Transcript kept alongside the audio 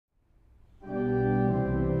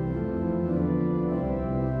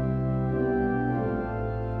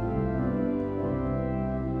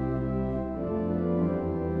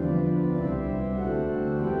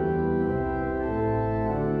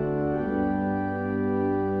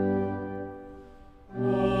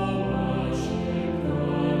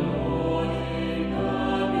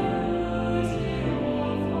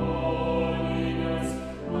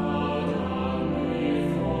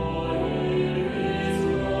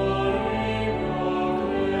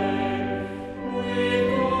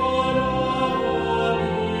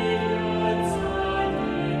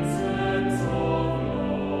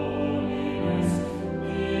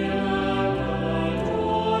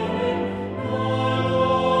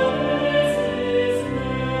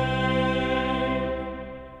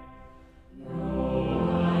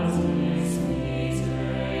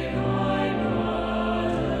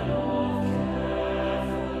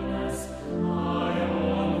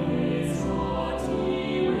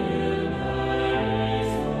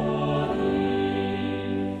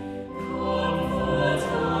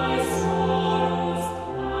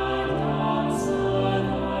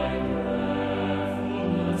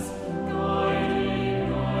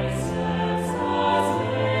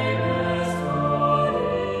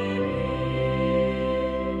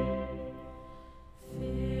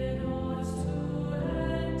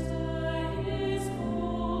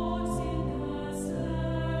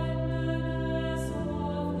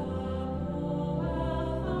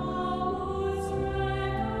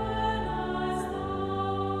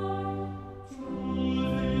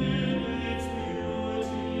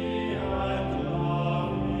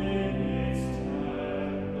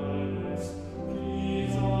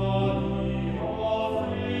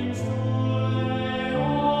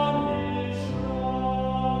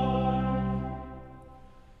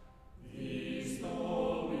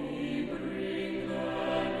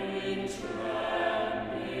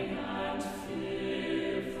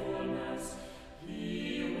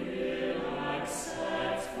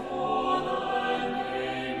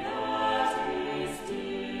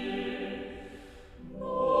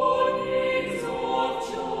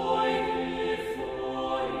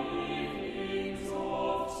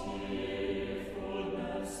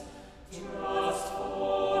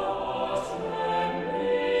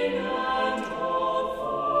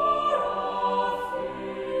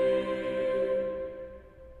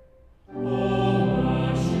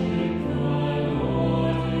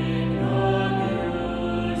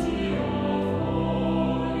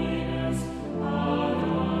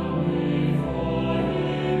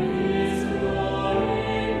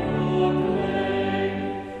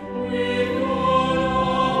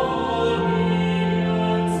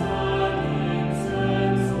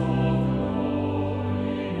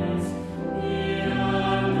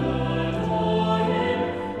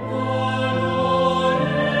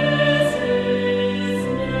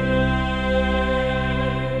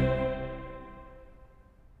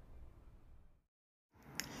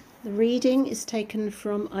reading is taken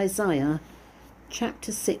from Isaiah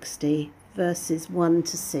chapter 60, verses 1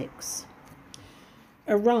 to 6.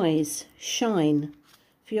 Arise, shine,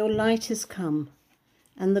 for your light has come,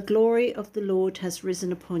 and the glory of the Lord has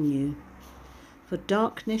risen upon you. For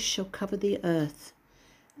darkness shall cover the earth,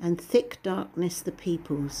 and thick darkness the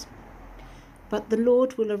peoples. But the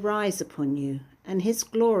Lord will arise upon you, and his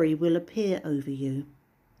glory will appear over you.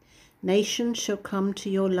 Nations shall come to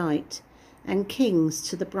your light, and kings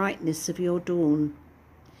to the brightness of your dawn.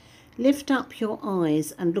 Lift up your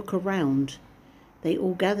eyes and look around. They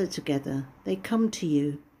all gather together, they come to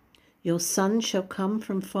you. Your sons shall come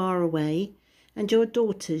from far away, and your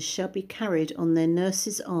daughters shall be carried on their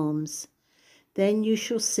nurses' arms. Then you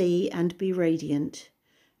shall see and be radiant.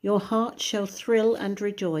 Your heart shall thrill and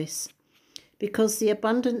rejoice, because the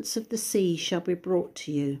abundance of the sea shall be brought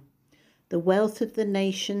to you. The wealth of the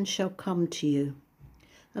nations shall come to you.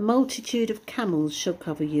 A multitude of camels shall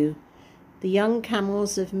cover you, the young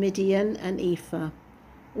camels of Midian and Ephah.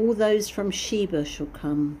 All those from Sheba shall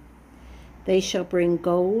come. They shall bring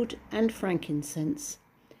gold and frankincense,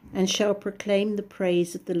 and shall proclaim the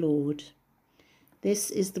praise of the Lord. This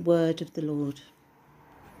is the word of the Lord.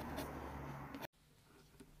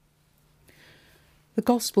 The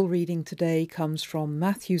Gospel reading today comes from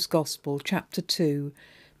Matthew's Gospel, chapter 2,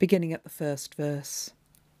 beginning at the first verse.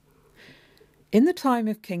 In the time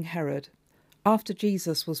of King Herod, after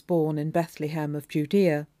Jesus was born in Bethlehem of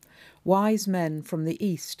Judea, wise men from the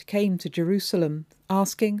east came to Jerusalem,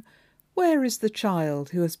 asking, "Where is the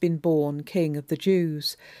child who has been born King of the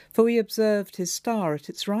Jews? For we observed his star at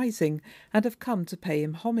its rising, and have come to pay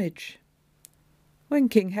him homage." When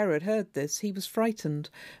King Herod heard this, he was frightened,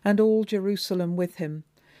 and all Jerusalem with him.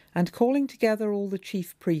 And calling together all the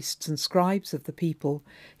chief priests and scribes of the people,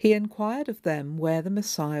 he inquired of them where the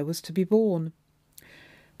Messiah was to be born.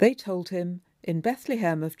 They told him, "In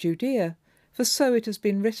Bethlehem of Judea, for so it has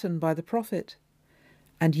been written by the prophet.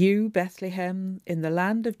 And you, Bethlehem, in the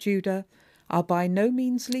land of Judah, are by no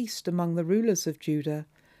means least among the rulers of Judah,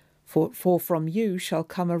 for from you shall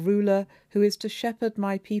come a ruler who is to shepherd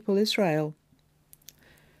my people Israel."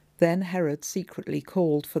 Then Herod secretly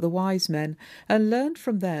called for the wise men, and learned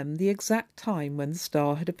from them the exact time when the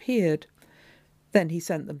star had appeared. Then he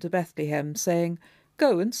sent them to Bethlehem, saying,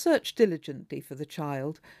 "Go and search diligently for the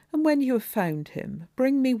child, and when you have found him,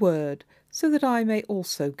 bring me word, so that I may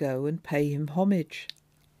also go and pay him homage."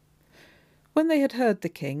 When they had heard the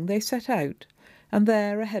king, they set out, and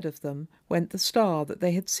there ahead of them went the star that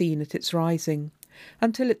they had seen at its rising,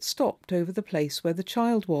 until it stopped over the place where the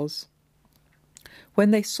child was. When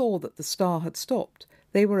they saw that the star had stopped,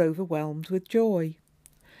 they were overwhelmed with joy.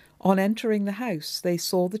 On entering the house, they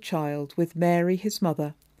saw the child with Mary his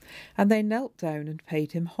mother, and they knelt down and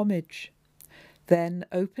paid him homage. Then,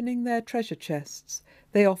 opening their treasure chests,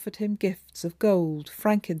 they offered him gifts of gold,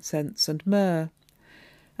 frankincense, and myrrh.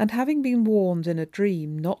 And having been warned in a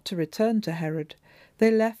dream not to return to Herod,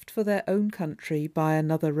 they left for their own country by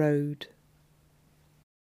another road.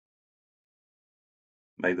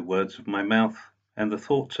 May the words of my mouth and the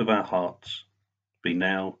thoughts of our hearts be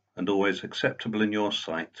now and always acceptable in your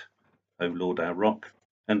sight, O Lord, our rock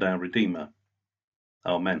and our Redeemer.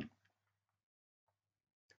 Amen.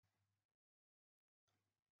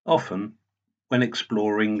 Often, when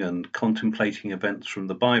exploring and contemplating events from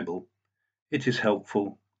the Bible, it is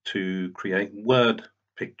helpful to create word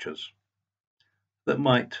pictures that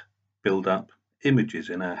might build up images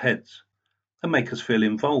in our heads and make us feel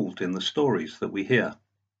involved in the stories that we hear.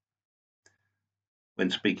 When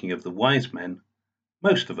speaking of the wise men,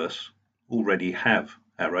 most of us already have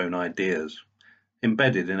our own ideas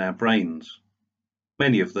embedded in our brains,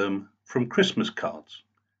 many of them from Christmas cards,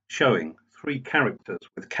 showing 3 characters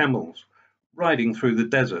with camels riding through the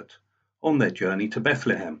desert on their journey to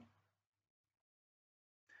Bethlehem.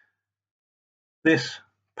 This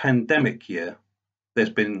pandemic year, there's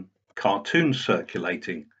been cartoons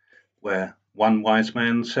circulating where one wise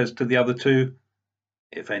man says to the other 2,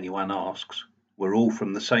 "If anyone asks, we're all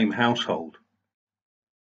from the same household."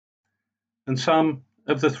 And some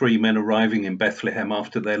of the 3 men arriving in Bethlehem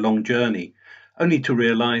after their long journey, only to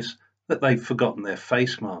realize that they've forgotten their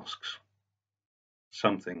face masks.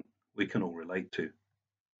 Something we can all relate to.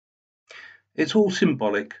 It's all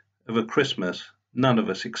symbolic of a Christmas none of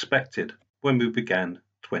us expected when we began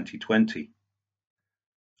 2020.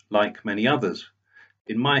 Like many others,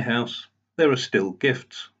 in my house there are still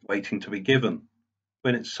gifts waiting to be given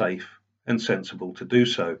when it's safe and sensible to do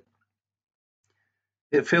so.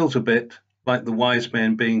 It feels a bit like the wise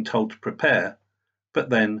men being told to prepare, but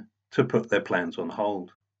then to put their plans on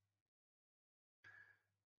hold.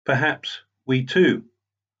 Perhaps we too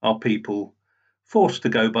are people forced to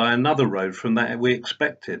go by another road from that we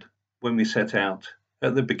expected when we set out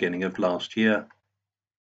at the beginning of last year.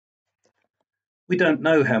 We don't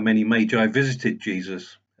know how many Magi visited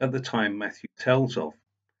Jesus at the time Matthew tells of,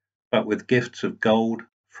 but with gifts of gold,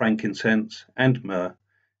 frankincense, and myrrh,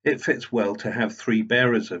 it fits well to have three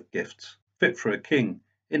bearers of gifts, fit for a king,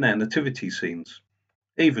 in our nativity scenes,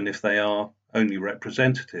 even if they are only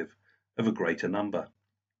representative of a greater number.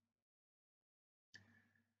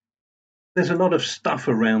 There's a lot of stuff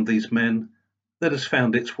around these men that has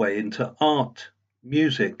found its way into art,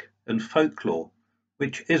 music, and folklore,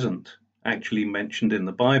 which isn't actually mentioned in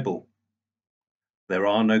the Bible. There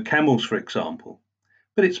are no camels, for example,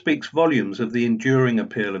 but it speaks volumes of the enduring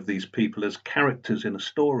appeal of these people as characters in a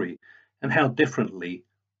story and how differently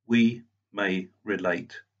we may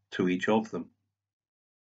relate to each of them.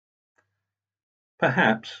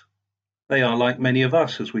 Perhaps they are like many of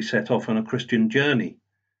us as we set off on a Christian journey,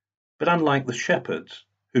 but unlike the shepherds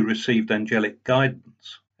who received angelic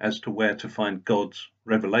guidance as to where to find God's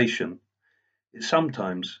revelation, it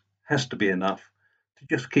sometimes has to be enough to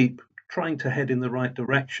just keep trying to head in the right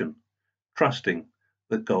direction, trusting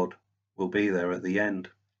that God will be there at the end.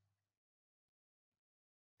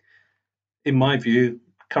 In my view,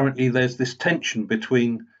 currently there's this tension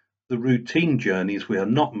between the routine journeys we are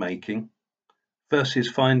not making versus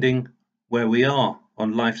finding where we are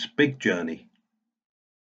on life's big journey.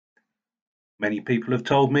 Many people have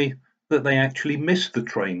told me that they actually miss the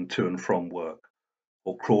train to and from work,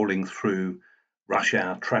 or crawling through rush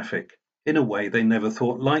hour traffic in a way they never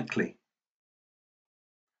thought likely.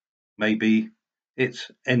 Maybe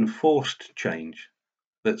it's enforced change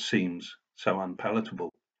that seems so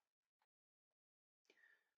unpalatable.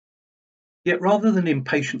 Yet rather than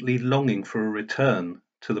impatiently longing for a return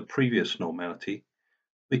to the previous normality,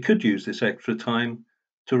 we could use this extra time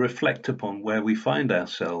to reflect upon where we find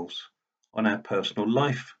ourselves on our personal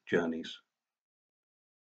life journeys.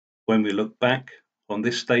 When we look back on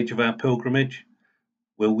this stage of our pilgrimage,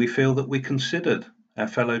 will we feel that we considered our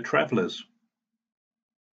fellow travellers?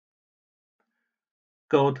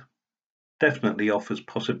 God definitely offers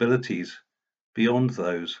possibilities beyond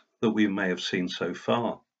those that we may have seen so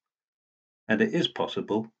far, and it is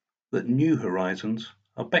possible that new horizons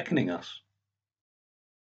are beckoning us.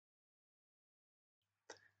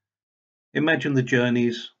 Imagine the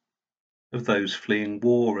journeys of those fleeing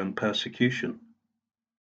war and persecution.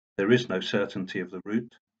 There is no certainty of the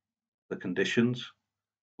route, the conditions,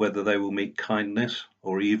 whether they will meet kindness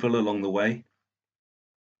or evil along the way.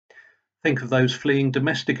 Think of those fleeing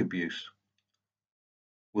domestic abuse.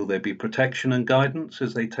 Will there be protection and guidance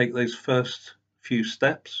as they take those first few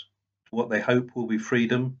steps to what they hope will be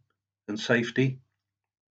freedom and safety?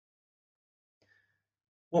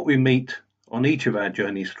 What we meet on each of our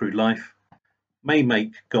journeys through life may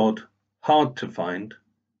make God hard to find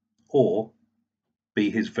or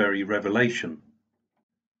be his very revelation,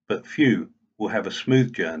 but few will have a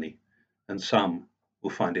smooth journey and some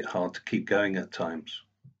will find it hard to keep going at times.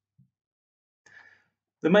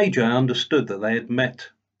 The Magi understood that they had met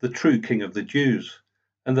the true King of the Jews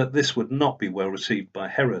and that this would not be well received by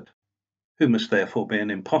Herod, who must therefore be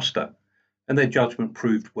an impostor, and their judgment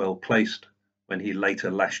proved well placed when he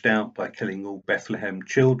later lashed out by killing all Bethlehem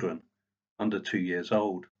children under 2 years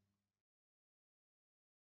old.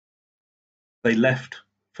 They left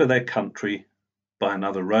for their country by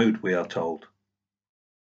another road, we are told.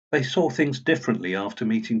 They saw things differently after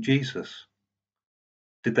meeting Jesus.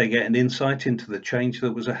 Did they get an insight into the change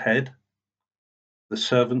that was ahead? The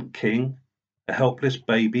servant king, a helpless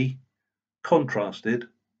baby, contrasted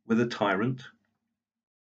with a tyrant.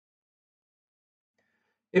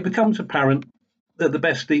 It becomes apparent that the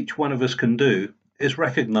best each one of us can do is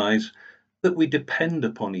recognize that we depend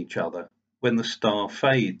upon each other when the star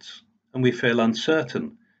fades and we feel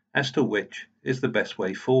uncertain as to which is the best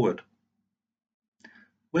way forward.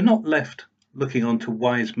 We're not left looking on to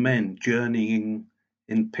wise men journeying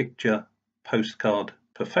in picture postcard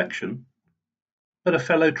perfection, but are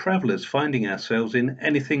fellow travellers finding ourselves in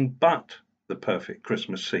anything but the perfect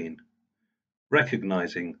Christmas scene,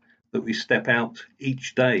 recognizing that we step out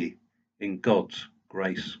each day in God's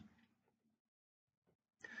grace.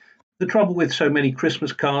 The trouble with so many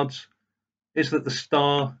Christmas cards is that the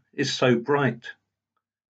star is so bright,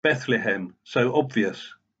 Bethlehem so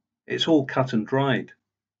obvious, it's all cut and dried.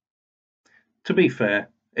 To be fair,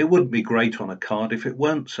 it wouldn't be great on a card if it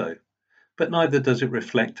weren't so, but neither does it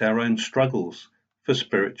reflect our own struggles for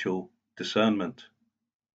spiritual discernment.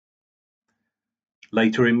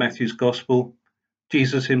 Later in Matthew's Gospel,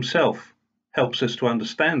 Jesus himself helps us to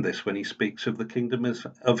understand this when he speaks of the kingdom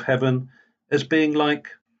of heaven as being like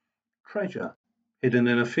treasure hidden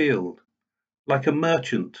in a field, like a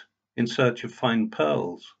merchant in search of fine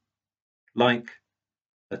pearls, like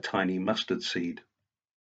a tiny mustard seed.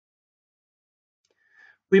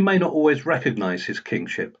 We may not always recognize his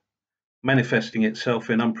kingship, manifesting itself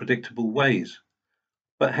in unpredictable ways,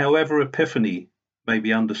 but however Epiphany may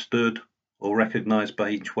be understood or recognized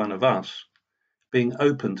by each one of us, being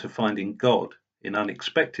open to finding God in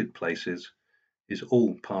unexpected places is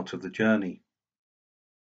all part of the journey.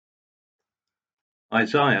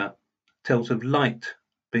 Isaiah tells of light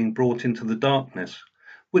being brought into the darkness,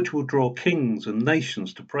 which will draw kings and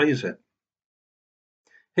nations to praise it.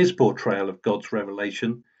 His portrayal of God's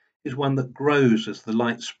revelation is one that grows as the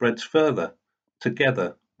light spreads further,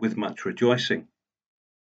 together with much rejoicing.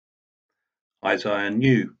 Isaiah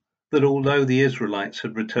knew that although the Israelites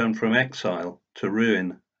had returned from exile to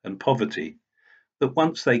ruin and poverty, that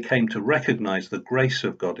once they came to recognize the grace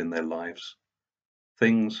of God in their lives,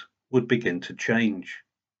 things would begin to change.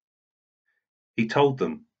 He told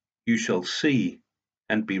them, "You shall see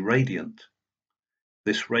and be radiant."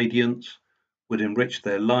 This radiance would enrich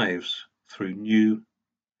their lives through new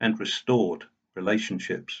and restored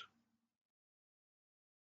relationships.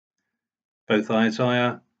 Both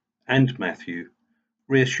Isaiah and Matthew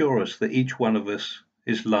reassure us that each one of us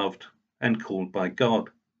is loved and called by God.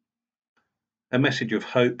 A message of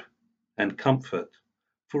hope and comfort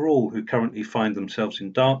for all who currently find themselves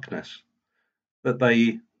in darkness, that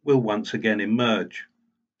they will once again emerge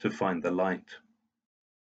to find the light.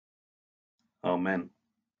 Amen.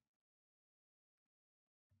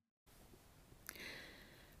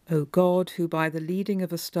 O God, who by the leading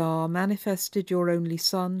of a star manifested your only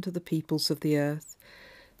Son to the peoples of the earth,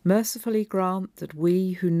 mercifully grant that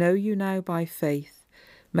we who know you now by faith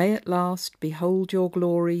may at last behold your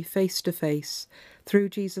glory face to face, through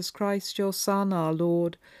Jesus Christ, your Son, our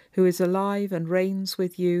Lord, who is alive and reigns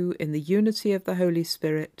with you in the unity of the Holy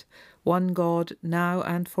Spirit, one God, now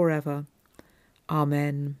and forever.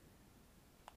 Amen.